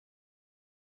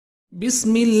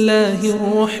بسم الله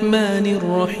الرحمن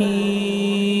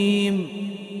الرحيم.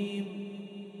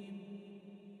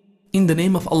 In the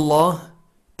name of Allah,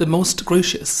 the most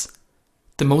gracious,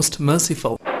 the most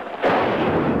merciful.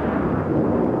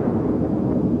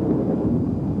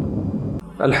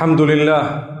 الحمد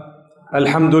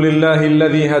لله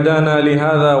الذي هدانا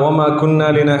لهذا وما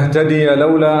كنا لنهتدي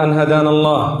لولا أن هدانا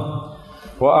الله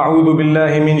وأعوذ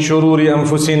بالله من شرور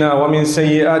أنفسنا ومن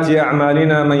سيئات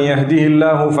أعمالنا من يهده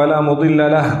الله فلا مضل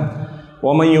له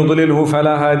ومن يضلله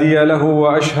فلا هادي له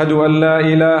وأشهد أن لا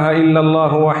إله إلا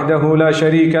الله وحده لا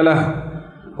شريك له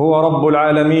هو رب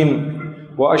العالمين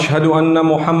وأشهد أن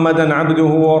محمدا عبده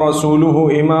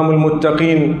ورسوله إمام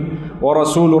المتقين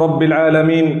ورسول رب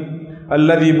العالمين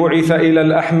الذي بعث إلى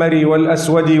الأحمر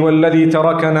والأسود والذي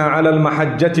تركنا على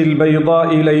المحجة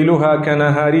البيضاء ليلها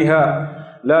كنهارها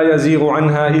لا يزيغ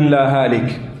عنها إلا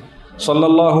هالك صلى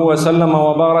الله وسلم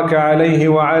وبارك عليه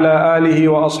وعلى آله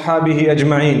وأصحابه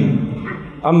أجمعين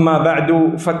أما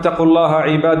بعد فاتقوا الله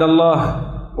عباد الله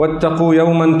واتقوا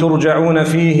يوما ترجعون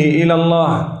فيه إلى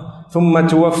الله ثم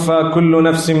توفى كل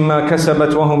نفس ما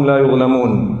كسبت وهم لا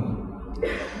يظلمون.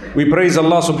 We praise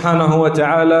Allah subhanahu wa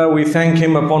ta'ala, we thank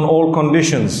Him upon all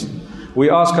conditions.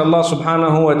 We ask Allah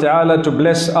subhanahu wa ta'ala to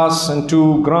bless us and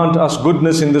to grant us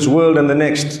goodness in this world and the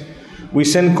next. We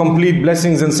send complete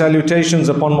blessings and salutations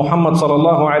upon Muhammad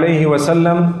sallallahu alayhi wa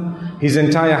sallam, his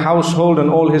entire household and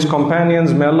all his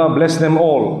companions. May Allah bless them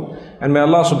all. And may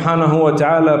Allah subhanahu wa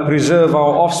ta'ala preserve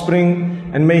our offspring,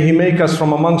 and may He make us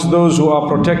from amongst those who are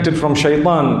protected from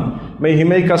shaitan. May He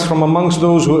make us from amongst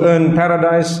those who earn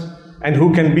paradise, and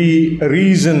who can be a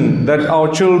reason that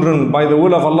our children, by the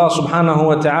will of Allah subhanahu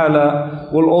wa ta'ala,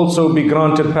 will also be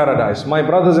granted paradise. My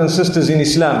brothers and sisters in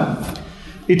Islam,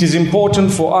 it is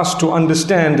important for us to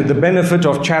understand the benefit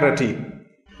of charity.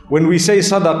 When we say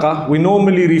sadaqah, we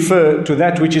normally refer to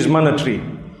that which is monetary.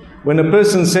 When a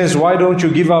person says, why don't you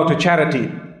give out a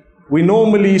charity? We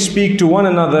normally speak to one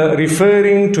another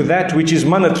referring to that which is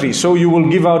monetary. So you will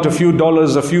give out a few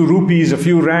dollars, a few rupees, a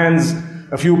few rands,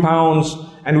 a few pounds,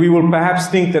 and we will perhaps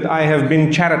think that I have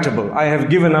been charitable, I have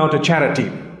given out a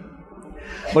charity.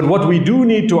 But what we do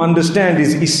need to understand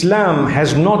is Islam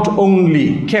has not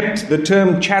only kept the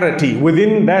term charity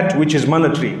within that which is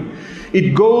monetary.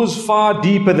 It goes far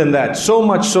deeper than that, so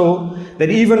much so that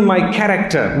even my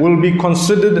character will be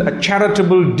considered a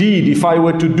charitable deed if I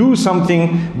were to do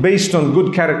something based on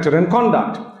good character and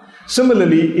conduct.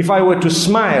 Similarly, if I were to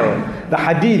smile, the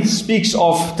hadith speaks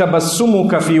of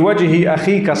tabassumuka fi wajhi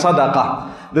akhika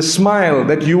sadaqah. The smile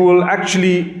that you will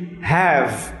actually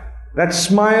have, that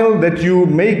smile that you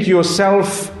make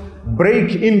yourself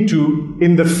break into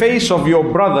in the face of your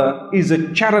brother, is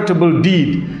a charitable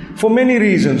deed for many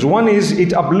reasons. One is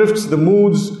it uplifts the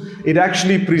moods, it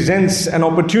actually presents an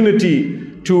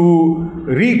opportunity to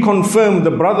reconfirm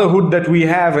the brotherhood that we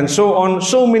have, and so on,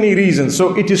 so many reasons.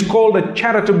 So it is called a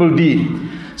charitable deed.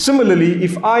 Similarly,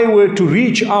 if I were to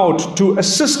reach out to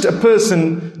assist a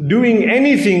person doing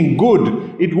anything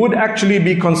good, it would actually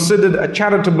be considered a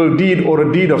charitable deed or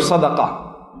a deed of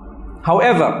sadaqah.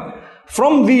 However,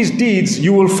 from these deeds,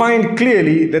 you will find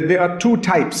clearly that there are two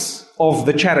types of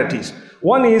the charities.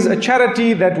 One is a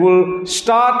charity that will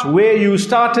start where you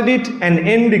started it and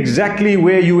end exactly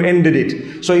where you ended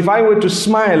it. So if I were to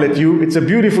smile at you, it's a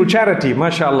beautiful charity,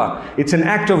 mashallah. It's an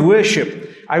act of worship.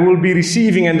 I will be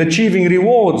receiving and achieving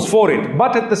rewards for it.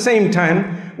 But at the same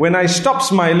time, when I stop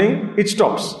smiling, it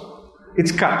stops.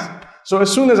 It's cut. So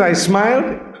as soon as I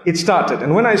smiled, it started.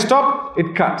 And when I stopped,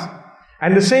 it cut.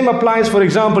 And the same applies, for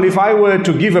example, if I were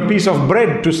to give a piece of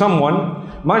bread to someone,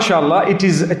 mashallah, it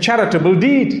is a charitable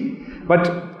deed. But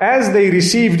as they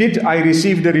received it, I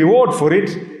received a reward for it.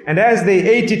 And as they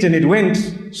ate it and it went,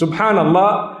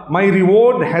 subhanallah, my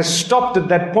reward has stopped at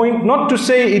that point. Not to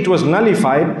say it was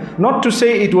nullified, not to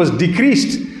say it was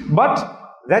decreased,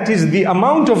 but that is the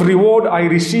amount of reward I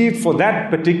received for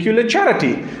that particular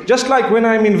charity. Just like when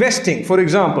I'm investing, for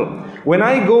example, when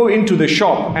I go into the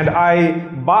shop and I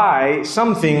buy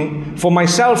something for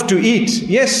myself to eat,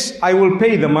 yes, I will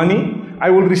pay the money, I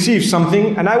will receive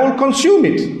something and I will consume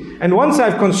it. And once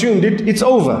I've consumed it, it's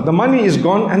over. The money is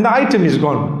gone and the item is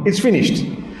gone. It's finished.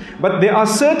 But there are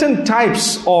certain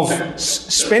types of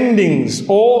spendings,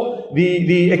 or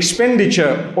the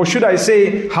expenditure, or should I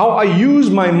say, how I use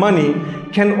my money,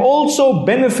 can also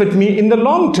benefit me in the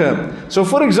long term. So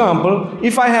for example,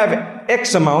 if I have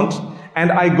X amount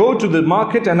and I go to the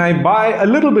market and I buy a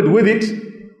little bit with it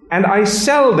and I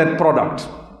sell that product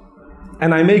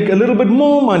and I make a little bit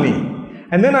more money,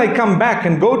 and then I come back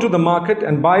and go to the market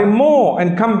and buy more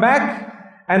and come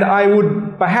back and I would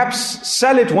perhaps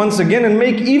sell it once again and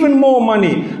make even more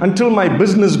money until my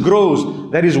business grows.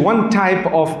 That is one type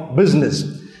of business.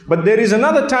 But there is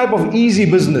another type of easy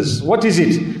business. What is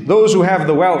it? Those who have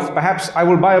the wealth, perhaps I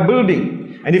will buy a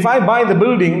building. And if I buy the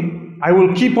building, I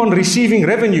will keep on receiving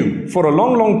revenue for a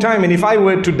long, long time. And if I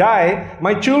were to die,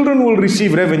 my children will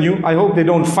receive revenue. I hope they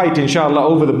don't fight, inshallah,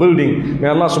 over the building. May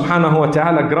Allah subhanahu wa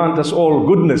ta'ala grant us all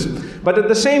goodness. But at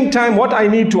the same time, what I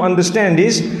need to understand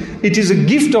is, it is a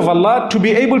gift of Allah to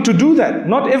be able to do that.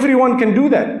 Not everyone can do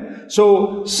that.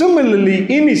 So similarly,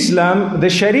 in Islam, the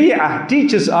Shariah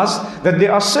teaches us that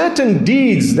there are certain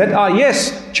deeds that are,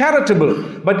 yes, charitable,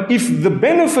 but if the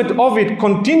benefit of it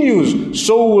continues,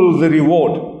 so will the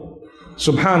reward.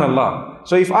 Subhanallah.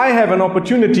 So if I have an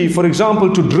opportunity, for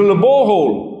example, to drill a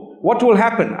borehole, what will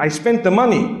happen? I spent the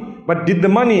money, but did the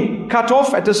money cut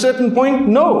off at a certain point?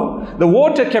 No. The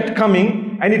water kept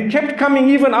coming, and it kept coming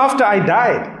even after I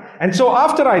died. And so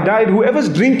after I died, whoever's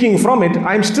drinking from it,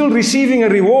 I'm still receiving a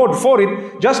reward for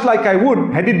it, just like I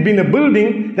would had it been a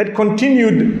building that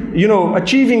continued,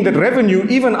 achieving that revenue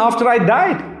even after I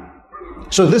died.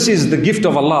 So this is the gift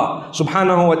of Allah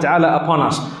subhanahu wa ta'ala upon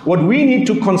us. What we need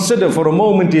to consider for a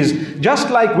moment is,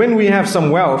 just like when we have some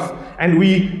wealth and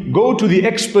we go to the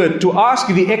expert to ask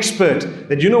the expert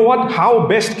that, how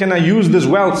best can I use this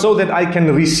wealth so that I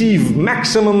can receive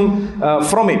maximum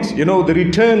from it? The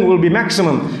return will be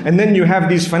maximum. And then you have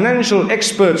these financial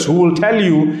experts who will tell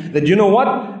you that,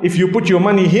 if you put your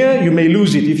money here, you may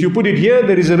lose it. If you put it here,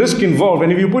 there is a risk involved.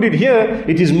 And if you put it here,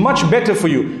 it is much better for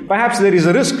you. Perhaps there is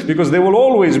a risk, because there will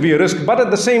always be a risk. But at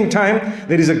the same time,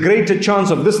 there is a greater chance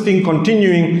of this thing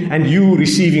continuing and you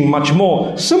receiving much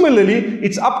more. Similarly,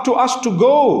 it's up to us to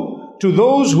go to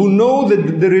those who know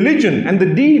the religion and the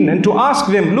deen and to ask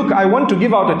them, look, I want to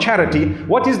give out a charity.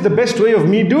 What is the best way of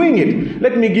me doing it?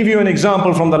 Let me give you an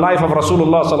example from the life of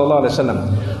Rasulullah sallallahu alaihi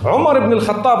wasallam. Umar ibn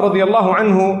al-Khattab radiallahu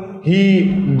anhu,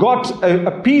 he got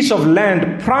a piece of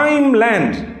land, prime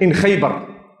land in Khaybar.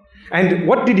 And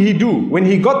what did he do? When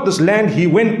he got this land, he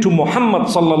went to Muhammad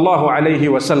sallallahu alayhi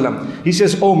wasallam. He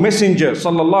says, "O Messenger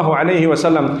sallallahu alayhi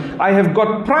wasallam, I have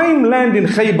got prime land in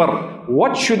Khaybar.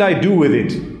 What should I do with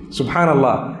it?"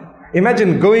 Subhanallah.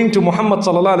 Imagine going to Muhammad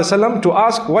sallallahu alayhi wasallam to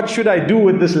ask, what should I do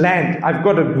with this land? I've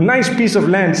got a nice piece of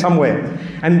land somewhere.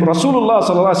 And Rasulullah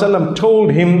sallallahu alayhi wasallam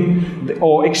told him,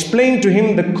 or explained to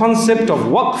him, the concept of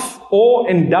waqf or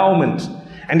endowment.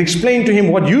 And explained to him,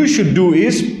 what you should do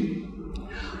is,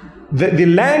 the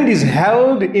land is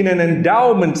held in an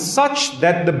endowment such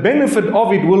that the benefit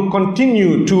of it will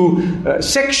continue to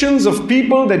sections of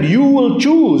people that you will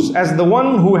choose as the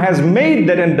one who has made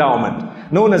that endowment,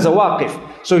 known as a waqif.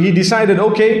 So he decided,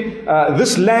 okay,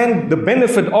 this land, the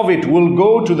benefit of it will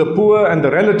go to the poor and the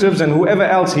relatives and whoever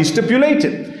else he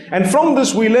stipulated. And from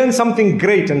this we learn something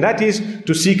great, and that is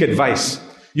to seek advice.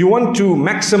 You want to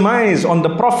maximize on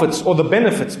the profits or the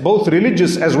benefits, both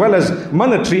religious as well as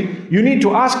monetary, you need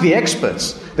to ask the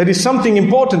experts. That is something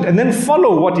important, and then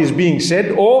follow what is being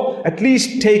said, or at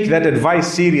least take that advice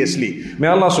seriously. May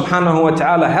Allah subhanahu wa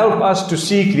ta'ala help us to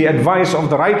seek the advice of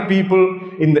the right people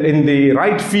in the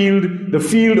right field, the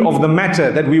field of the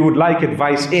matter that we would like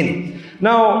advice in.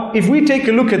 Now, if we take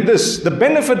a look at this, the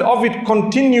benefit of it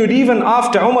continued even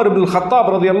after Umar ibn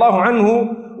al-Khattab radiallahu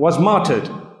anhu was martyred.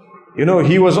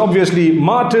 He was obviously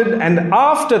martyred, and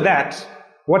after that,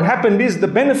 what happened is the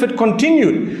benefit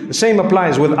continued. The same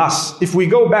applies with us. If we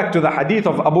go back to the hadith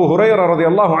of Abu Hurairah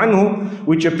radiallahu anhu,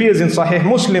 which appears in Sahih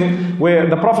Muslim, where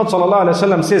the Prophet sallallahu alaihi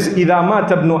wasallam says, إِذَا مَاتَ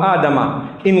ابْنُ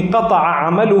آدَمَ انْقَطَعَ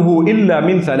عَمَلُهُ إِلَّا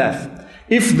مِنْ ثَلَاثٍ.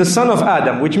 If the son of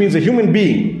Adam, which means a human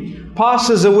being,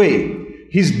 passes away,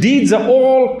 his deeds are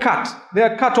all cut. They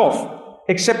are cut off,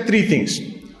 except three things.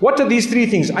 What are these three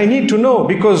things? I need to know,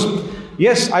 because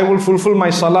yes, I will fulfill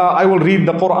my salah, I will read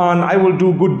the Quran, I will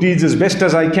do good deeds as best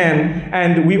as I can.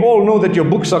 And we all know that your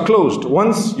books are closed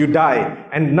once you die,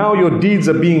 and now your deeds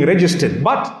are being registered.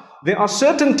 But there are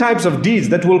certain types of deeds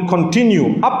that will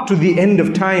continue up to the end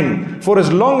of time, for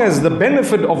as long as the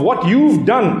benefit of what you've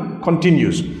done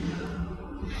continues.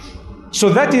 So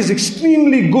that is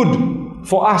extremely good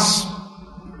for us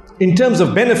in terms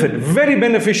of benefit, very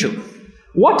beneficial.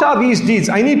 What are these deeds?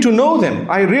 I need to know them.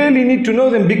 I really need to know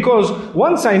them, because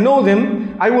once I know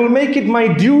them, I will make it my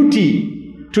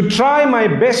duty to try my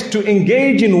best to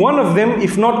engage in one of them,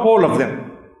 if not all of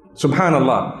them.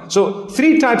 Subhanallah. So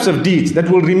three types of deeds that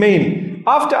will remain.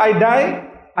 After I die,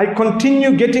 I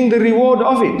continue getting the reward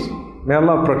of it. May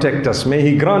Allah protect us. May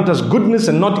He grant us goodness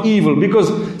and not evil,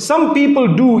 because some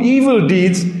people do evil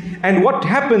deeds And what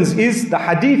happens is, the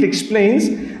hadith explains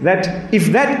that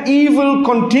if that evil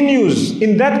continues,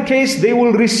 in that case they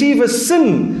will receive a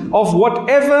sin of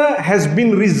whatever has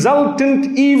been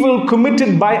resultant evil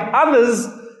committed by others,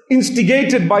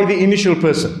 instigated by the initial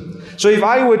person. So if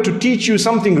I were to teach you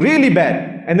something really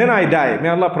bad and then I die, may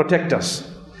Allah protect us,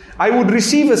 I would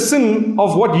receive a sin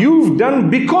of what you've done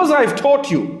because I've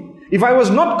taught you. If I was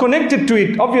not connected to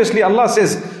it, obviously Allah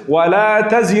says, وَلَا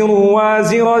تَزِرُ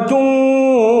وَازِرَةٌ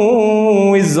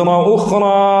وِزْرَ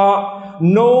أُخْرَى.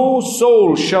 No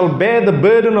soul shall bear the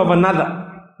burden of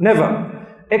another. Never.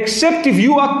 Except if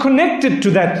you are connected to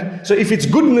that. So if it's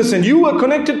goodness and you are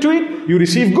connected to it, you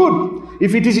receive good.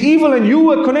 If it is evil and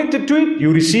you are connected to it,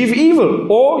 you receive evil.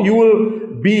 Or you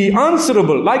will be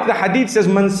answerable. Like the hadith says,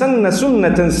 مَنْ سَنَّ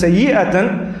سُنَّةً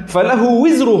سَيِّئَةً فَلَهُ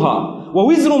وِزْرُهَا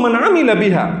وَوِزْرُ مَنْ عَمِلَ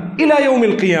بِهَا إِلَى يَوْمِ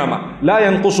الْقِيَامَةِ لَا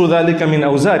يَنْقُصُ ذَلِكَ مِنْ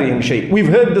أَوْزَارِهِمْ شَيْءٍ. We've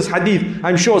heard this hadith,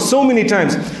 I'm sure, so many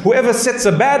times. Whoever sets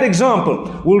a bad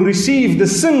example will receive the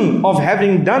sin of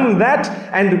having done that,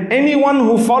 and anyone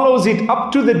who follows it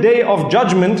up to the day of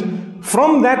judgment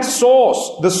from that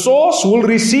source, the source will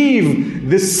receive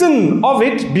the sin of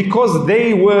it because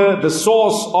they were the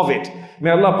source of it. May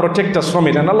Allah protect us from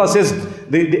it. And Allah says,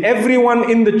 everyone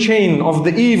in the chain of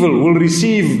the evil will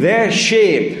receive their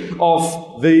share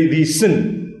of the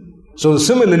sin. So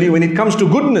similarly, when it comes to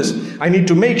goodness, I need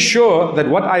to make sure that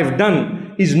what I've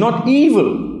done is not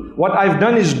evil. What I've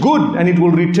done is good, and it will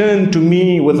return to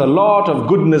me with a lot of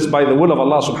goodness by the will of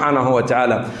Allah subhanahu wa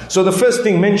ta'ala. So the first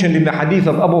thing mentioned in the hadith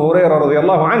of Abu Hurairah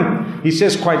radiallahu anhu, he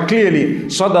says quite clearly,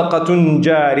 Sadaqatun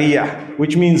Jariyah,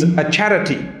 which means a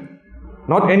charity.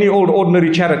 Not any old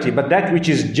ordinary charity, but that which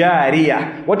is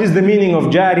Jariyah. What is the meaning of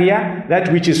Jariyah?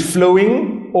 That which is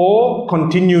flowing or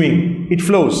continuing. It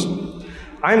flows.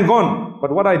 I'm gone,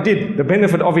 but what I did, the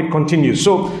benefit of it continues.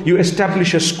 So you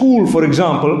establish a school, for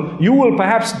example, you will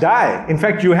perhaps die. In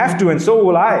fact, you have to, and so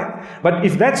will I. But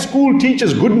if that school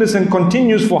teaches goodness and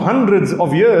continues for hundreds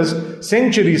of years,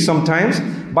 centuries sometimes,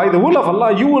 by the will of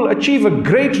Allah, you will achieve a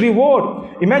great reward.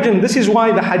 Imagine, this is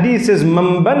why the hadith says,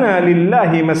 مَنْ بَنَى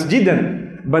لِلَّهِ مَسْجِدًا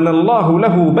بَنَى اللَّهُ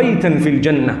لَهُ بَيْتًا فِي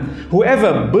الْجَنَّةِ.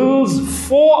 Whoever builds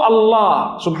for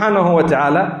Allah subhanahu wa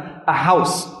ta'ala a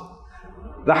house.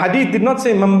 The hadith did not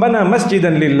say man bana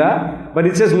masjidan lillah, but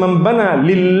it says man bana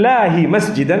lillahi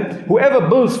masjidan. Whoever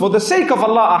builds for the sake of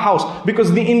Allah a house,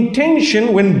 because the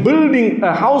intention when building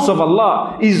a house of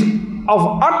Allah is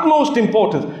of utmost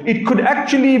importance. It could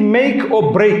actually make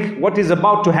or break what is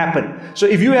about to happen. So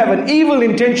if you have an evil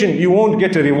intention, you won't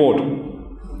get a reward.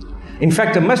 In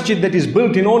fact, a masjid that is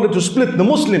built in order to split the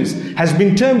Muslims has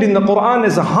been termed in the Quran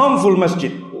as a harmful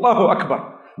masjid. Allahu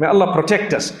Akbar. May Allah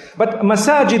protect us. But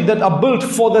masajid that are built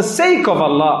for the sake of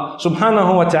Allah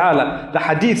subhanahu wa ta'ala, the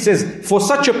hadith says, for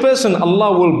such a person,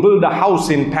 Allah will build a house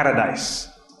in paradise.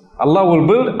 Allah will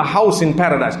build a house in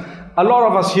paradise. A lot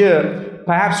of us here,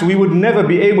 perhaps we would never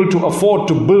be able to afford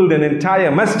to build an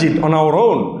entire masjid on our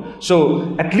own.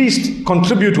 So at least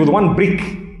contribute with one brick.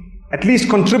 At least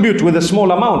contribute with a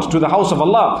small amount to the house of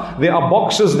Allah. There are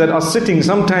boxes that are sitting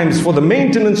sometimes for the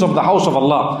maintenance of the house of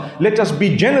Allah. Let us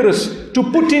be generous to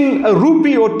put in a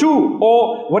rupee or two,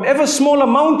 or whatever small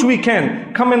amount we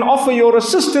can. Come and offer your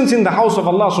assistance in the house of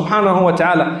Allah subhanahu wa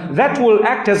ta'ala. That will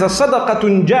act as a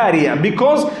sadaqatun jariyah,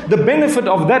 because the benefit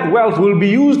of that wealth will be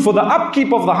used for the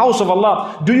upkeep of the house of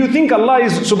Allah. Do you think Allah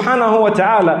is subhanahu wa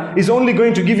ta'ala is only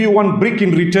going to give you one brick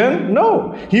in return?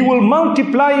 No. He will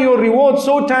multiply your reward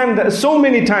so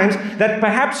many times that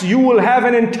perhaps you will have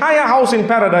an entire house in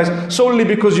paradise solely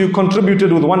because you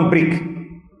contributed with one brick.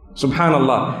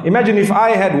 Subhanallah. Imagine if I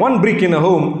had one brick in a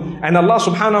home and Allah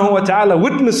subhanahu wa ta'ala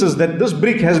witnesses that this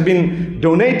brick has been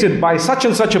donated by such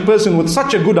and such a person with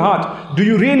such a good heart. Do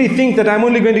you really think that I'm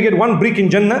only going to get one brick in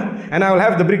Jannah and I will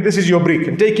have the brick, this is your brick,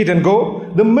 and take it and go?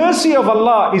 The mercy of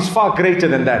Allah is far greater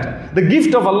than that. The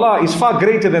gift of Allah is far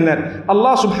greater than that.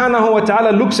 Allah subhanahu wa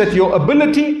ta'ala looks at your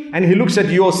ability and He looks at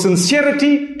your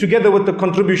sincerity together with the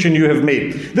contribution you have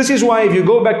made. This is why if you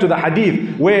go back to the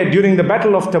hadith where during the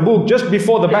battle of Tabuk, just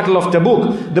before the battle of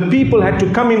Tabuk, the people had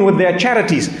to come in with their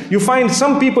charities. You find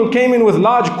some people came in with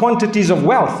large quantities of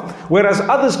wealth, whereas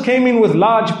others came in with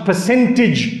large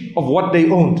percentage of what they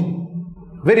owned.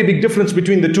 Very big difference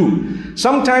between the two.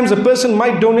 Sometimes a person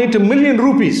might donate 1 million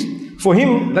rupees. For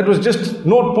him, that was just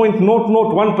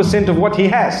 0.001% of what he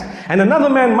has. And another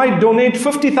man might donate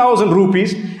 50,000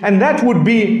 rupees, and that would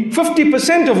be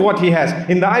 50% of what he has.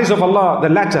 In the eyes of Allah, the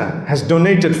latter has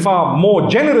donated far more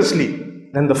generously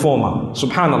than the former.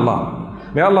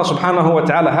 Subhanallah. May Allah subhanahu wa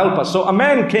ta'ala help us. So a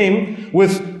man came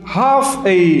with half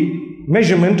a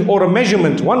measurement or a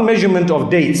measurement, one measurement of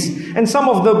dates. And some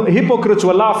of the hypocrites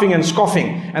were laughing and scoffing.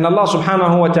 And Allah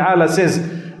subhanahu wa ta'ala says,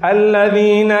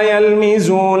 الذين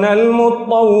يلمزون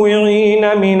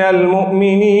المطوعين من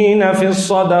المؤمنين في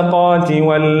الصدقات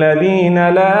والذين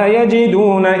لا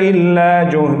يجدون إلا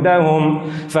جهدهم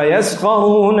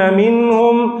فيسخرون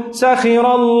منهم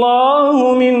سخر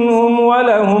الله منهم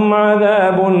ولهم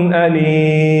عذاب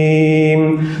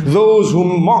أليم. Those who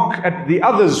mock at the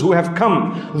others who have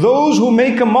come, those who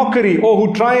make a mockery or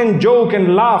who try and joke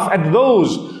and laugh at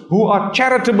those who are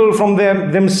charitable from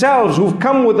themselves, who've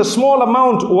come with a small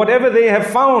amount, whatever they have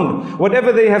found,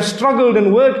 whatever they have struggled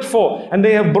and worked for, and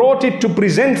they have brought it to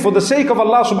present for the sake of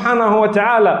Allah subhanahu wa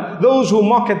ta'ala. Those who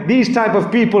mock at these type of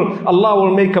people, Allah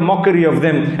will make a mockery of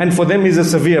them, and for them is a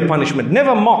severe punishment.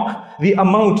 Never mock the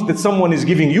amount that someone is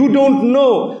giving. You don't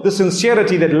know the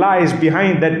sincerity that lies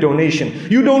behind that donation.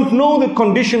 You don't know the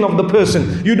condition of the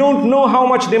person. You don't know how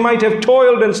much they might have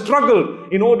toiled and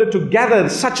struggled in order to gather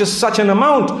such an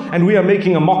amount, and we are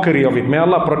making a mockery of it. May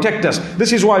Allah protect us.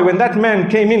 This is why when that man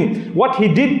came in, what he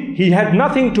did, he had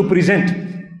nothing to present.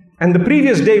 And the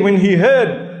previous day when he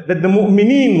heard that the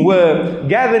mu'mineen were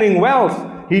gathering wealth,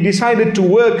 he decided to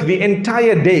work the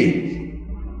entire day.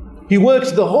 He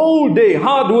worked the whole day,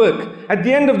 hard work. At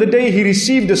the end of the day, he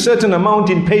received a certain amount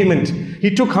in payment.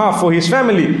 He took half for his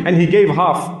family and he gave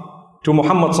half to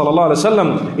Muhammad sallallahu alaihi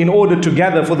wasallam in order to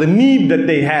gather for the need that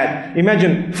they had.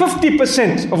 Imagine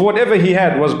 50% of whatever he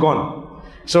had was gone.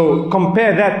 So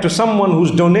compare that to someone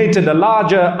who's donated a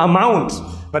larger amount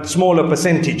but smaller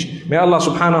percentage. May Allah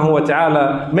subhanahu wa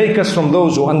ta'ala make us from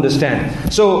those who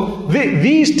understand. So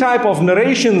these type of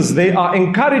narrations, they are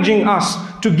encouraging us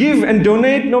to give and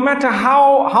donate no matter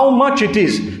how much it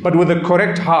is, but with a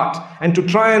correct heart, and to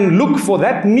try and look for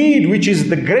that need which is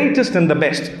the greatest and the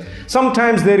best.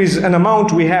 Sometimes there is an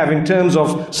amount we have in terms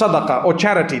of sadaqah or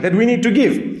charity that we need to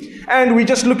give, and we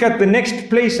just look at the next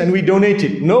place and we donate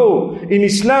it. No, in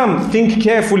Islam, think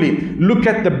carefully. Look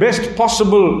at the best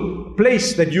possible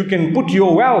place that you can put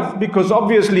your wealth, because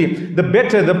obviously the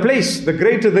better the place, the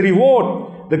greater the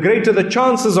reward, the greater the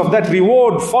chances of that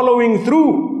reward following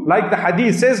through. Like the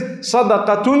hadith says,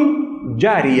 Sadaqatun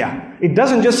Jariyah. It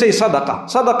doesn't just say sadaqah.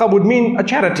 Sadaqah would mean a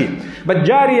charity. But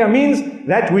jariyah means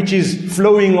that which is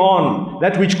flowing on,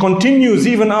 that which continues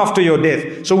even after your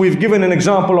death. So we've given an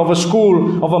example of a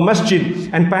school, of a masjid,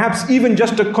 and perhaps even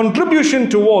just a contribution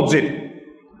towards it.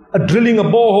 Drilling a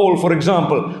borehole, for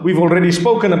example. We've already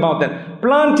spoken about that.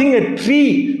 Planting a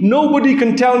tree. Nobody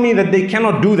can tell me that they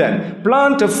cannot do that.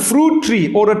 Plant a fruit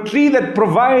tree or a tree that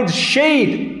provides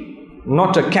shade,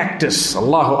 not a cactus.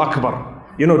 Allahu Akbar.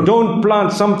 You know, don't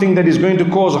plant something that is going to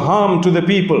cause harm to the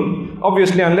people.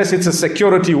 Obviously, unless it's a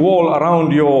security wall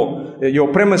around your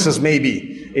premises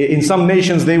maybe. In some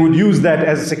nations, they would use that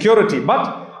as security.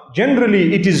 But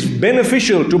generally, it is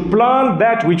beneficial to plant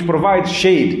that which provides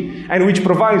shade and which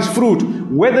provides fruit,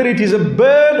 whether it is a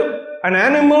bird, an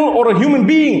animal, or a human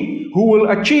being who will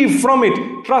achieve from it.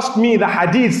 Trust me, the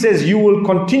hadith says you will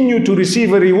continue to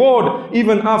receive a reward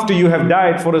even after you have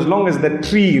died, for as long as that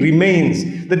tree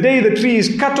remains. The day the tree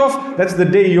is cut off, that's the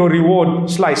day your reward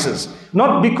slices.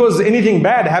 Not because anything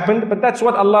bad happened, but that's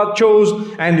what Allah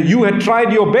chose, and you had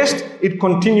tried your best, it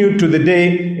continued to the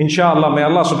day. Inshallah, may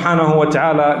Allah subhanahu wa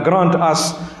ta'ala grant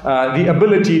us the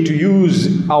ability to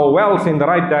use our wealth in the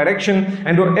right direction,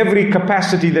 and every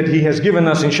capacity that He has given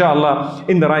us, inshallah,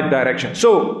 in the right direction.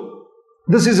 So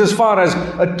this is as far as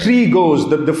a tree goes,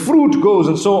 the fruit goes,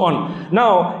 and so on.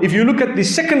 Now, if you look at the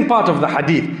second part of the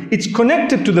hadith, it's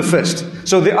connected to the first.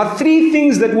 So there are three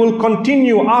things that will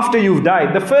continue after you've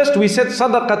died. The first, we said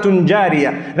sadaqatun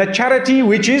jariyah, that charity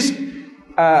which is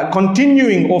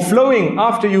continuing or flowing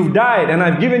after you've died. And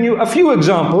I've given you a few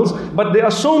examples, but there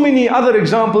are so many other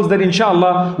examples that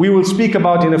inshallah we will speak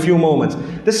about in a few moments.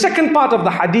 The second part of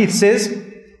the hadith says,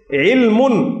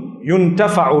 ilmun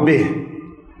yuntafa'u bih.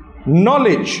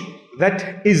 Knowledge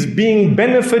that is being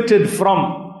benefited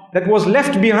from, that was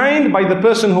left behind by the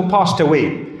person who passed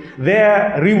away.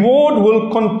 Their reward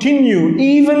will continue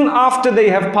even after they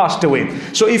have passed away.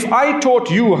 So if I taught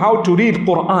you how to read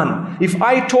Quran, if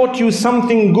I taught you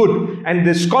something good, and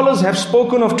the scholars have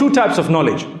spoken of two types of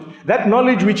knowledge. That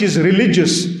knowledge which is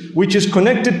religious, which is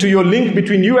connected to your link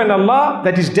between you and Allah,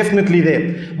 that is definitely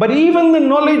there. But even the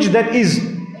knowledge that is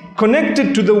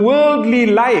connected to the worldly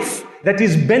life, that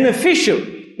is beneficial,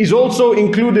 is also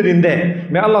included in there.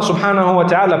 May Allah subhanahu wa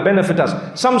ta'ala benefit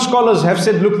us. Some scholars have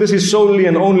said, look, this is solely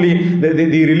and only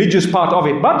the religious part of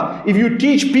it. But if you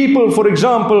teach people, for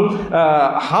example,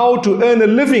 how to earn a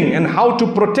living and how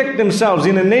to protect themselves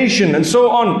in a nation and so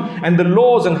on, and the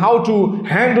laws and how to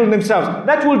handle themselves,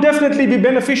 that will definitely be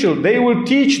beneficial. They will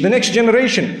teach the next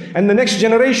generation and the next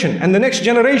generation and the next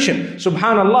generation.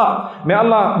 Subhanallah. May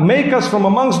Allah make us from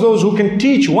amongst those who can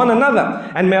teach one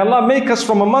another, and may Allah make us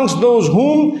from amongst those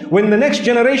whom, when the next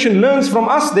generation learns from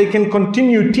us, they can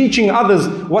continue teaching others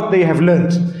what they have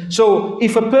learned. So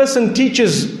if a person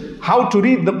teaches how to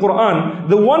read the Quran,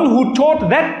 the one who taught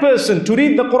that person to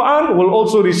read the Quran will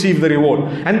also receive the reward,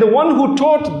 and the one who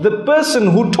taught the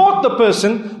person who taught the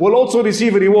person will also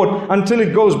receive a reward, until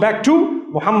it goes back to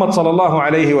Muhammad sallallahu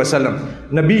alayhi wasallam,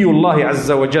 Nabiyullah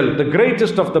azza wa jal, the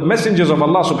greatest of the messengers of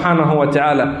Allah subhanahu wa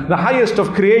ta'ala, the highest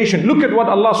of creation. Look at what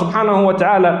Allah subhanahu wa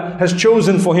ta'ala has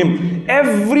chosen for him.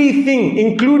 Everything,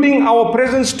 including our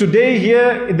presence today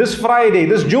here, this Friday,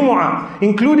 this Jumu'ah,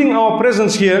 including our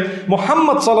presence here,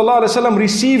 Muhammad sallallahu alayhi wasallam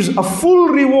receives a full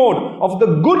reward of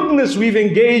the goodness we've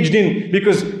engaged in,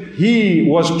 because he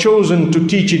was chosen to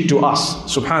teach it to us.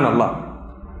 Subhanallah.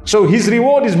 So his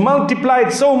reward is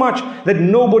multiplied so much that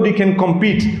nobody can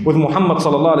compete with Muhammad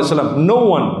sallallahu alaihi wasallam. No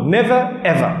one, never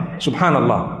ever.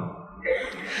 Subhanallah.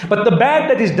 But the bad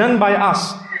that is done by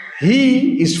us,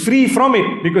 he is free from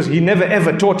it, because he never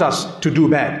ever taught us to do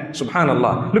bad.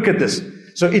 Subhanallah. Look at this.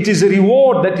 So it is a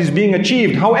reward that is being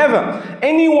achieved. However,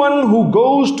 anyone who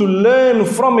goes to learn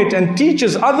from it and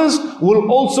teaches others will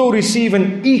also receive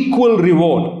an equal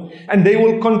reward. And they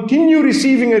will continue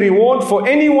receiving a reward for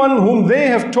anyone whom they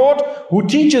have taught, who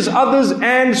teaches others,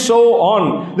 and so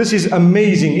on. This is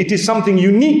amazing. It is something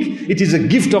unique. It is a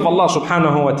gift of Allah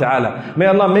subhanahu wa ta'ala. May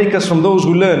Allah make us from those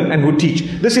who learn and who teach.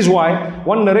 This is why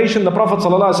one narration, the Prophet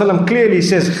sallallahu alaihi wasallam clearly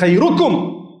says,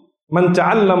 خَيْرُكُمْ مَنْ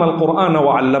تَعَلَّمَ الْقُرْآنَ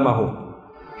وَعَلَّمَهُ.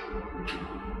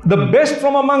 The best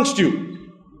from amongst you,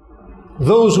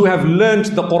 those who have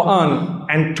learnt the Quran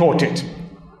and taught it.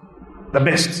 The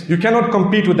best. You cannot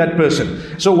compete with that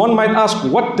person. So one might ask,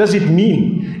 what does it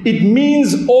mean? It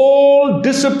means all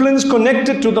disciplines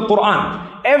connected to the Quran.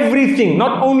 Everything,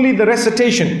 not only the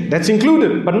recitation, that's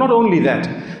included, but not only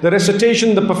that. The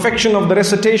recitation, the perfection of the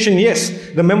recitation, yes.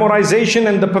 The memorization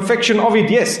and the perfection of it,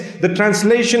 yes. The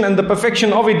translation and the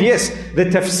perfection of it, yes. The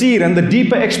tafsir and the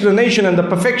deeper explanation and the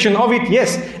perfection of it,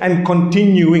 yes. And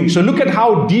continuing. So look at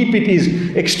how deep it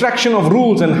is. Extraction of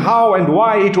rules and how and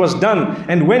why it was done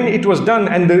and when it was done,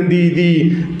 and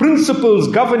the principles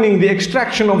governing the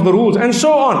extraction of the rules and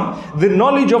so on. The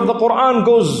knowledge of the Quran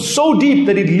goes so deep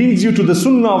that it leads you to the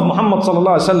Sunnah of Muhammad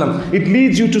sallallahu alaihi wasallam. It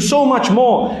leads you to so much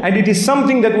more, and it is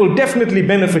something that will definitely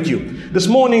benefit you. This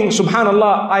morning,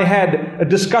 subhanallah, I had a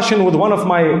discussion with one of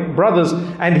my brothers,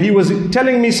 and he was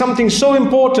telling me something so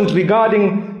important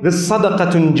regarding the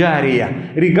Sadaqatun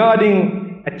Jariyah,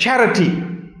 regarding a charity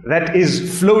that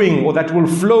is flowing, or that will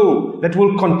flow, that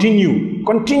will continue,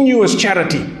 continuous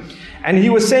charity. And he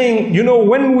was saying, you know,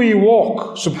 when we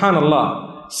walk,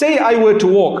 subhanallah, say I were to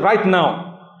walk right now,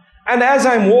 and as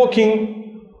I'm walking,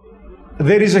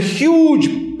 there is a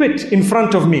huge pit in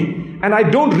front of me, and I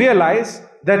don't realize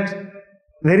that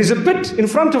there is a pit in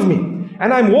front of me,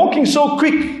 and I'm walking so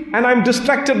quick, and I'm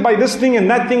distracted by this thing and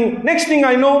that thing. Next thing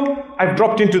I know, I've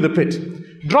dropped into the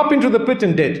pit. Drop into the pit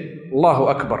and dead. Allahu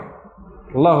Akbar.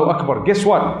 Allahu Akbar. Guess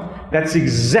what? That's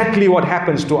exactly what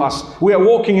happens to us. We are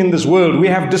walking in this world. We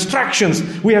have distractions.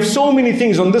 We have so many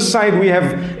things. On this side we have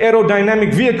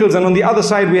aerodynamic vehicles, and on the other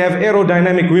side we have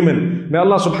aerodynamic women. May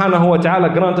Allah subhanahu wa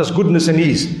ta'ala grant us goodness and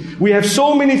ease. We have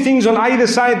so many things on either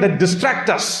side that distract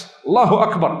us. Allahu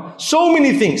Akbar. So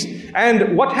many things.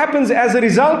 And what happens as a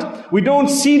result? We don't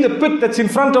see the pit that's in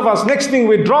front of us. Next thing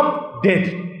we drop,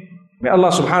 dead. May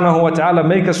Allah subhanahu wa ta'ala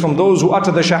make us from those who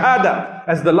utter the shahada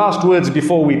as the last words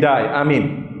before we die.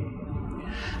 Ameen.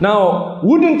 Now,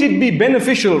 wouldn't it be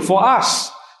beneficial for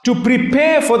us to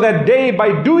prepare for that day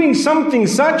by doing something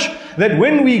such that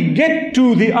when we get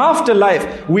to the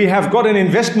afterlife, we have got an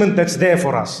investment that's there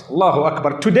for us? Allahu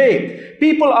Akbar. Today,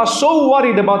 people are so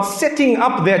worried about setting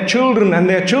up their children and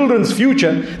their children's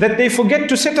future that they forget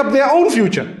to set up their own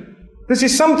future. This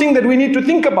is something that we need to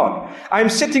think about. I'm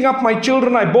setting up my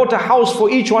children. I bought a house for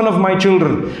each one of my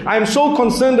children. I'm so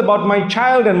concerned about my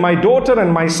child and my daughter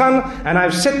and my son, and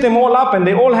I've set them all up and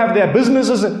they all have their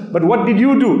businesses. But what did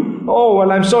you do? Oh,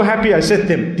 well, I'm so happy I set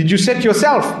them. Did you set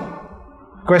yourself?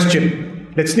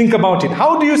 Question. Let's think about it.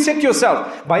 How do you set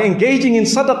yourself? By engaging in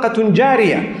Sadaqatun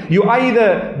Jariyah. You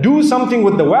either do something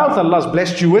with the wealth Allah's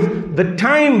blessed you with, the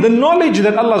time, the knowledge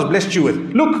that Allah's blessed you with.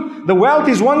 Look, the wealth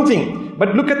is one thing.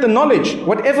 But look at the knowledge.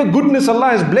 Whatever goodness Allah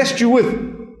has blessed you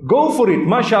with, Go for it,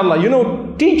 mashallah.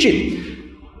 Teach it.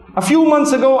 A few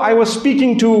months ago, I was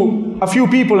speaking to a few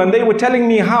people and they were telling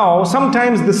me how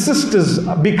sometimes the sisters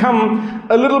become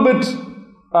a little bit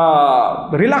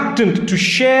reluctant to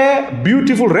share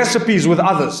beautiful recipes with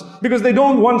others because they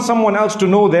don't want someone else to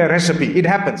know their recipe. It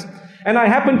happens. And I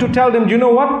happen to tell them, you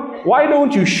know what? Why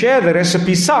don't you share the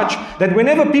recipe such that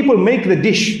whenever people make the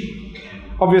dish,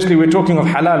 obviously we're talking of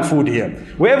halal food here,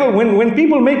 when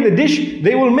people make the dish,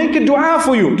 they will make a dua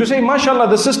for you to say, mashallah,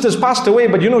 the sister's passed away,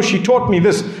 but she taught me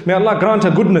this. May Allah grant her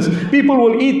goodness. People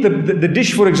will eat the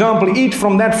dish, for example, eat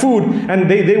from that food, and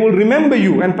they will remember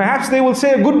you, and perhaps they will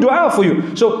say a good dua for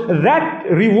you. So that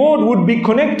reward would be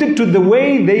connected to the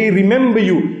way they remember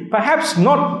you. Perhaps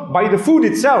not by the food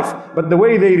itself, but the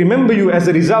way they remember you as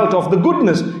a result of the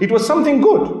goodness. It was something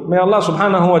good. May Allah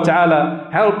subhanahu wa ta'ala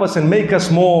help us and make us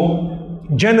more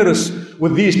generous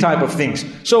with these type of things.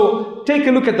 So take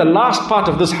a look at the last part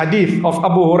of this hadith of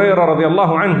Abu Hurairah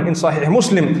radiallahu anhu in Sahih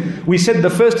Muslim. We said the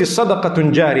first is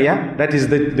Sadaqatun Jariyah, that is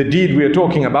the deed we are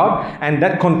talking about, and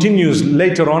that continues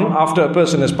later on after a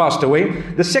person has passed away.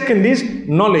 The second is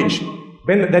knowledge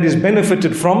that is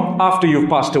benefited from after you've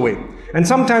passed away. And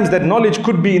sometimes that knowledge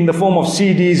could be in the form of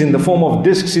CDs, in the form of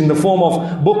discs, in the form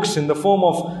of books, in the form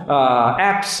of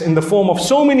apps, in the form of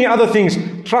so many other things.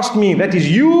 Trust me, that is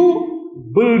you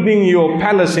building your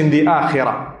palace in the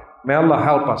akhirah. May Allah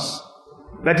help us.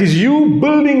 That is you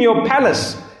building your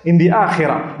palace in the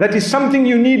akhirah. That is something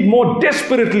you need more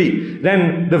desperately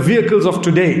than the vehicles of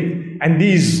today and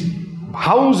these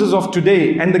houses of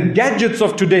today and the gadgets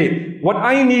of today. What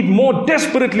I need more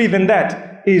desperately than that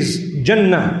is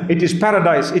Jannah. It is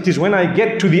paradise. It is when I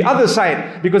get to the other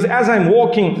side. Because as I'm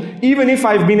walking, even if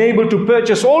I've been able to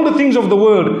purchase all the things of the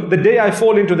world, the day I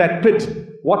fall into that pit,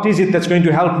 what is it that's going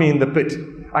to help me in the pit?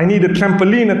 I need a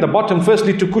trampoline at the bottom,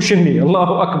 firstly to cushion me.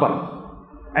 Allahu Akbar.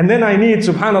 And then I need,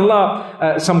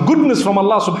 subhanallah, some goodness from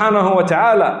Allah subhanahu wa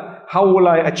ta'ala. How will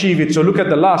I achieve it? So look at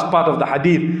the last part of the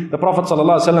hadith. The Prophet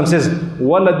ﷺ says,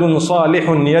 وَلَدٌ صَالِحٌ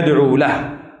يَدْعُو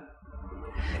لَهُ.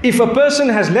 If a person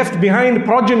has left behind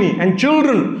progeny and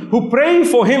children who pray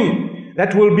for him,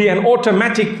 that will be an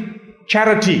automatic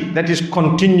charity that is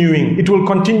continuing. It will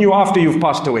continue after you've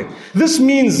passed away. This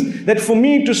means that for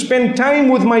me to spend time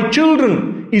with my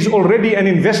children is already an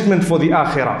investment for the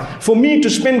akhirah. For me to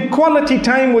spend quality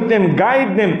time with them,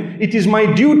 guide them, it is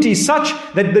my duty such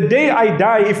that the day I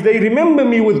die, if they remember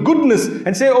me with goodness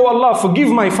and say, oh Allah, forgive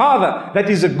my father, that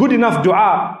is a good enough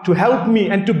dua to help me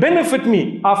and to benefit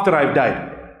me after I've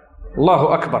died. Allahu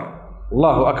Akbar.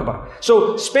 Allahu Akbar.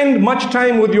 So spend much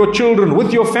time with your children,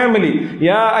 with your family.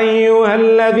 Ya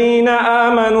ayyuhalladhina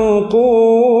amanu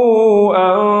qu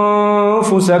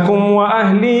anfusakum wa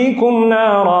ahlikum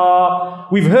nara.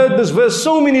 We've heard this verse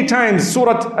so many times,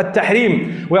 Surah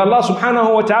At-Tahrim, where Allah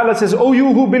subhanahu wa ta'ala says, O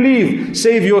you who believe,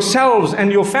 save yourselves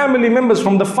and your family members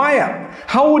from the fire.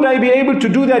 How would I be able to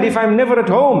do that if I'm never at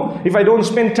home? If I don't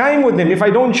spend time with them? If I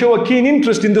don't show a keen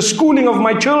interest in the schooling of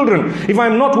my children? If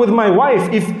I'm not with my wife?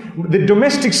 If the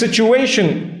domestic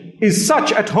situation is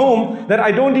such at home that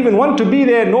I don't even want to be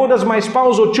there, nor does my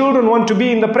spouse or children want to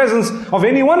be in the presence of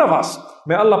any one of us.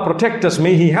 May Allah protect us,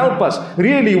 may He help us.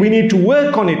 Really, we need to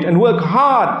work on it and work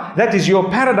hard. That is your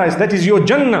paradise, that is your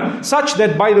Jannah, such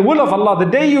that by the will of Allah, the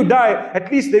day you die,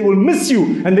 at least they will miss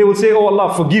you and they will say, oh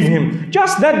Allah, forgive him.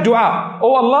 Just that dua,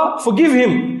 oh Allah, forgive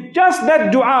him. Just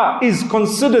that dua is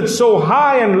considered so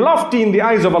high and lofty in the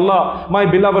eyes of Allah. My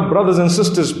beloved brothers and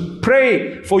sisters,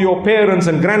 pray for your parents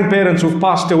and grandparents who've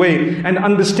passed away, and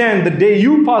understand the day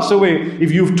you pass away,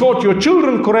 if you've taught your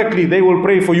children correctly, they will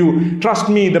pray for you. Trust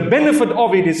me, the benefit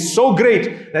of it is so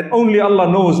great that only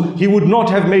Allah knows. He would not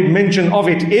have made mention of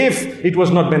it if it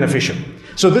was not beneficial.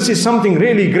 So this is something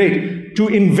really great. To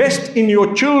invest in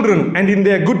your children and in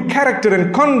their good character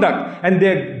and conduct and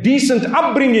their decent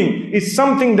upbringing is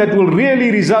something that will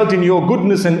really result in your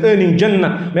goodness and earning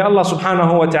Jannah. May Allah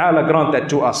subhanahu wa ta'ala grant that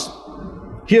to us.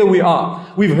 Here we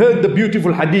are. We've heard the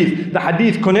beautiful hadith. The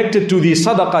hadith connected to the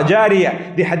Sadaqah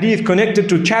Jariyah. The hadith connected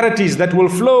to charities that will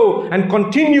flow and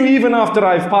continue even after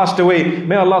I've passed away.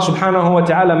 May Allah subhanahu wa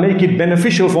ta'ala make it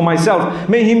beneficial for myself.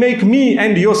 May He make me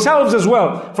and yourselves as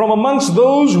well from amongst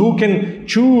those who can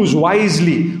choose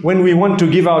wisely when we want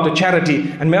to give out a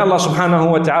charity. And may Allah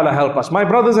subhanahu wa ta'ala help us. My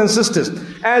brothers and sisters,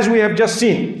 as we have just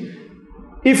seen,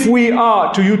 if we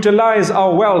are to utilize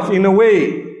our wealth in a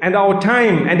way, and our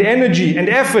time and energy and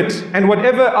effort and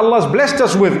whatever Allah's blessed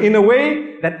us with in a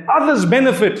way that others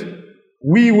benefit,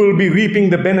 we will be reaping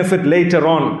the benefit later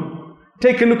on.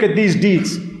 Take a look at these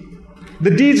deeds. The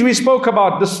deeds we spoke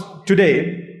about this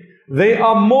today, they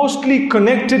are mostly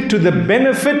connected to the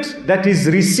benefit that is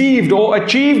received or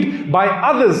achieved by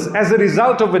others as a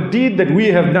result of a deed that we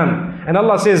have done. And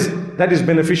Allah says that is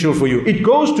beneficial for you. It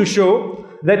goes to show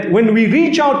that when we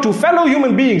reach out to fellow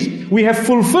human beings, we have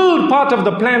fulfilled part of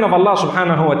the plan of Allah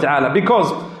subhanahu wa ta'ala,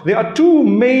 because there are two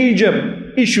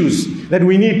major issues that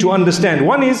we need to understand.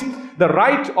 One is the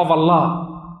right of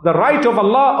Allah, the right of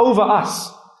Allah over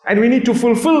us. And we need to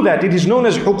fulfill that. It is known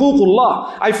as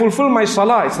huququllah. I fulfill my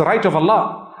salah, it's the right of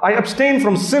Allah. I abstain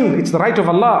from sin, it's the right of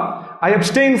Allah. I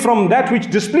abstain from that which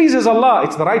displeases Allah,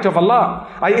 it's the right of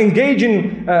Allah. I engage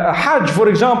in Hajj, for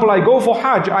example, I go for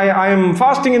Hajj. I am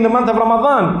fasting in the month of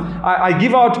Ramadan. I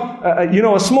give out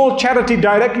a small charity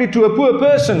directly to a poor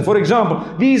person, for example.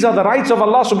 These are the rights of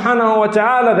Allah subhanahu wa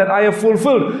ta'ala that I have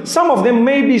fulfilled. Some of them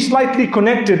may be slightly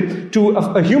connected to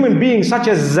a human being, such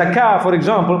as zakah, for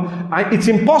example. It's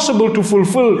impossible to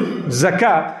fulfill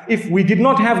zakah if we did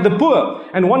not have the poor.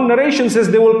 And one narration says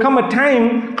there will come a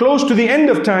time, close to the end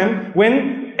of time,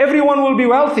 when everyone will be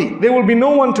wealthy. There will be no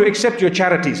one to accept your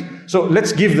charities. So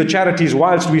let's give the charities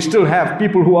whilst we still have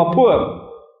people who are poor.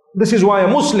 This is why a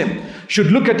Muslim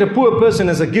should look at a poor person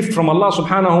as a gift from Allah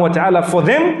subhanahu wa ta'ala for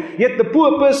them, yet the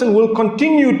poor person will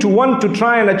continue to want to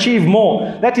try and achieve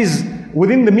more. That is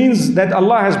within the means that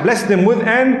Allah has blessed them with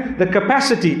and the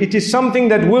capacity. It is something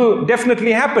that will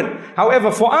definitely happen. However,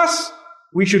 for us,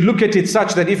 we should look at it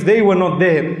such that if they were not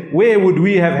there, where would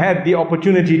we have had the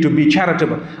opportunity to be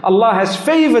charitable? Allah has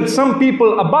favored some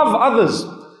people above others.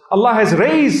 Allah has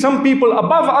raised some people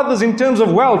above others in terms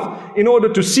of wealth in order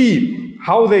to see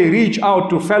how they reach out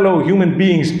to fellow human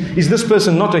beings. Is this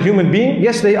person not a human being?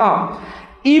 Yes, they are.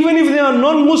 Even if they are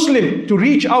non-Muslim, to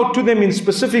reach out to them in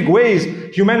specific ways,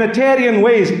 humanitarian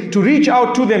ways, to reach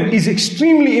out to them is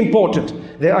extremely important.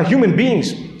 They are human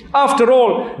beings. After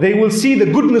all, they will see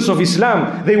the goodness of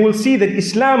Islam. They will see that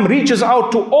Islam reaches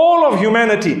out to all of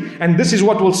humanity. And this is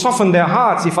what will soften their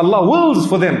hearts if Allah wills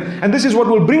for them. And this is what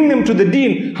will bring them to the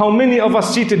deen. How many of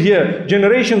us seated here,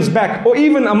 generations back, or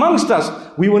even amongst us,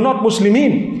 we were not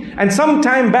Muslimin. And some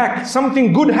time back,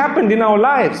 something good happened in our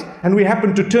lives. And we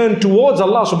happened to turn towards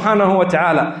Allah subhanahu wa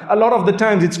ta'ala. A lot of the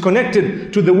times it's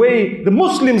connected to the way the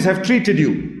Muslims have treated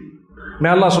you. May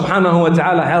Allah subhanahu wa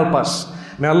ta'ala help us.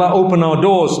 May Allah open our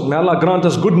doors. May Allah grant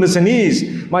us goodness and ease.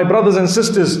 My brothers and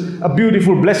sisters, a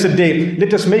beautiful blessed day.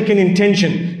 Let us make an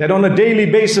intention that on a daily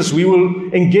basis we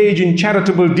will engage in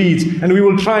charitable deeds and we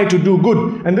will try to do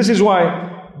good. And this is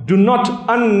why do not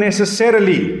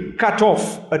unnecessarily cut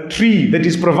off a tree that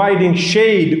is providing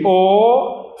shade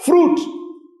or fruit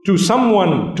to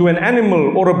someone, to an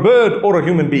animal or a bird or a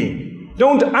human being.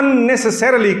 Don't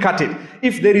unnecessarily cut it.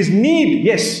 If there is need,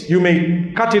 yes, you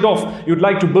may cut it off. You'd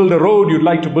like to build a road, you'd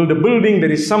like to build a building,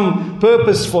 there is some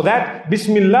purpose for that.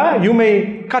 Bismillah, you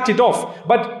may cut it off.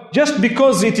 But just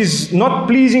because it is not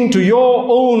pleasing to your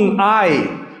own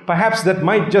eye, perhaps that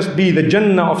might just be the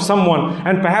Jannah of someone,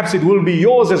 and perhaps it will be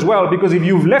yours as well, because if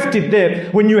you've left it there,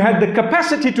 when you had the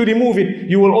capacity to remove it,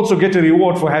 you will also get a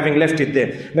reward for having left it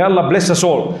there. May Allah bless us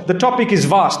all. The topic is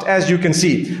vast, as you can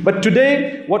see. But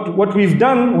today, what we've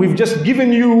done, we've just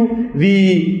given you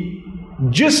the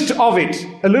gist of it,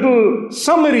 a little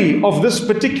summary of this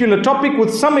particular topic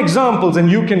with some examples,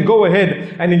 and you can go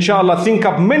ahead and inshallah think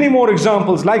up many more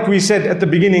examples. Like we said at the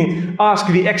beginning, ask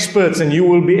the experts and you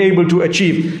will be able to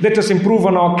achieve. Let us improve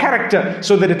on our character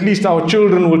so that at least our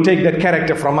children will take that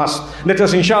character from us. Let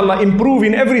us inshallah improve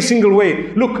in every single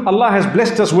way. Look, Allah has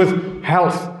blessed us with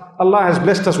health. Allah has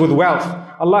blessed us with wealth.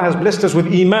 Allah has blessed us with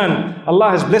iman.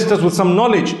 Allah has blessed us with some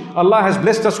knowledge. Allah has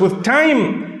blessed us with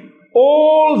time.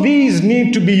 All these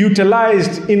need to be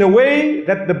utilized in a way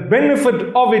that the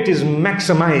benefit of it is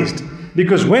maximized.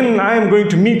 Because when I am going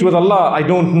to meet with Allah, I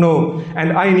don't know.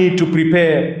 And I need to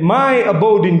prepare my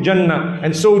abode in Jannah.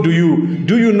 And so do you.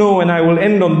 Do you know, and I will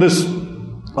end on this,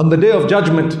 on the day of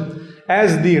judgment,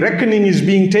 as the reckoning is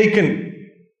being taken,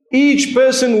 each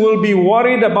person will be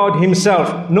worried about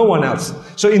himself, no one else.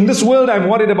 So in this world, I'm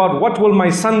worried about what will my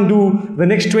son do the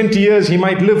next 20 years. He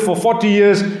might live for 40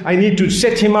 years. I need to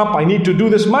set him up. I need to do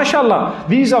this. MashaAllah,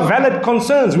 these are valid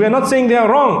concerns. We are not saying they are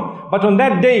wrong. But on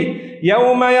that day,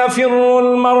 يَوْمَ يَفِرُّ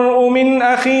الْمَرْءُ مِنْ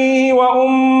أَخِيهِ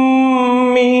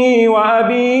وَأُمِّهِ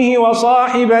وَأَبِيهِ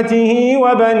وَصَاحِبَتِهِ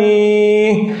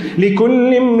وَبَنِيهِ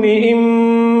لِكُلِّ امْرِئٍ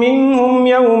مِّنْهُمْ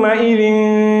يَوْمَئِذٍ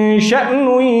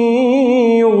شَأْنٌ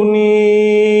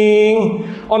يُغْنِيهِ.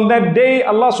 On that day,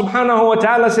 Allah subhanahu wa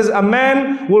ta'ala says, a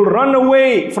man will run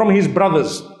away from his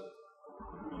brothers.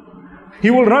 He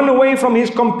will run away from his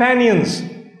companions.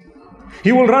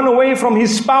 He will run away from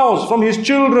his spouse, from his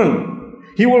children.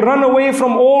 He will run away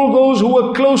from all those who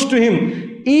were close to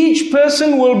him. Each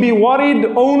person will be worried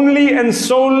only and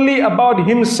solely about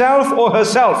himself or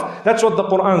herself. That's what the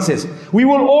Quran says. We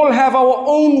will all have our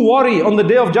own worry on the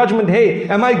Day of Judgment. Hey,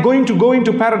 am I going to go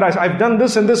into paradise? I've done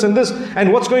this and this and this.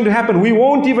 And what's going to happen? We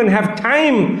won't even have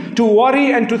time to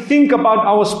worry and to think about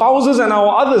our spouses and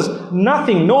our others.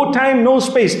 Nothing. No time, no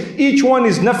space. Each one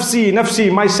is nafsi,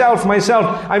 nafsi, myself, myself.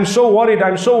 I'm so worried,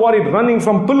 running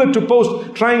from pillar to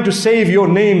post, trying to save your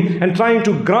name and trying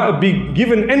to be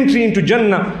given entry into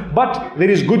Jannah. But there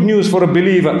is good news for a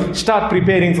believer. Start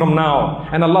preparing from now.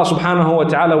 And Allah subhanahu wa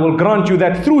ta'ala will grant you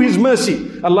that through His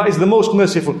mercy. Allah is the most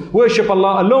merciful. Worship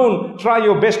Allah alone. Try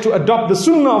your best to adopt the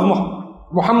sunnah of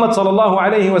Muhammad sallallahu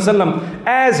alayhi wasallam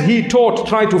as he taught.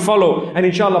 Try to follow, and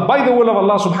inshallah by the will of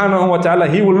Allah subhanahu wa ta'ala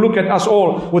He will look at us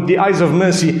all with the eyes of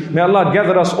mercy. May Allah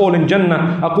gather us all in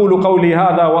Jannah. أقول قولي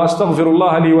هذا وأستغفر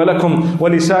الله لي ولكم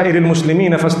ولسائر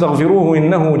المسلمين فاستغفروه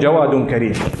إنه جواد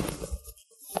كريم.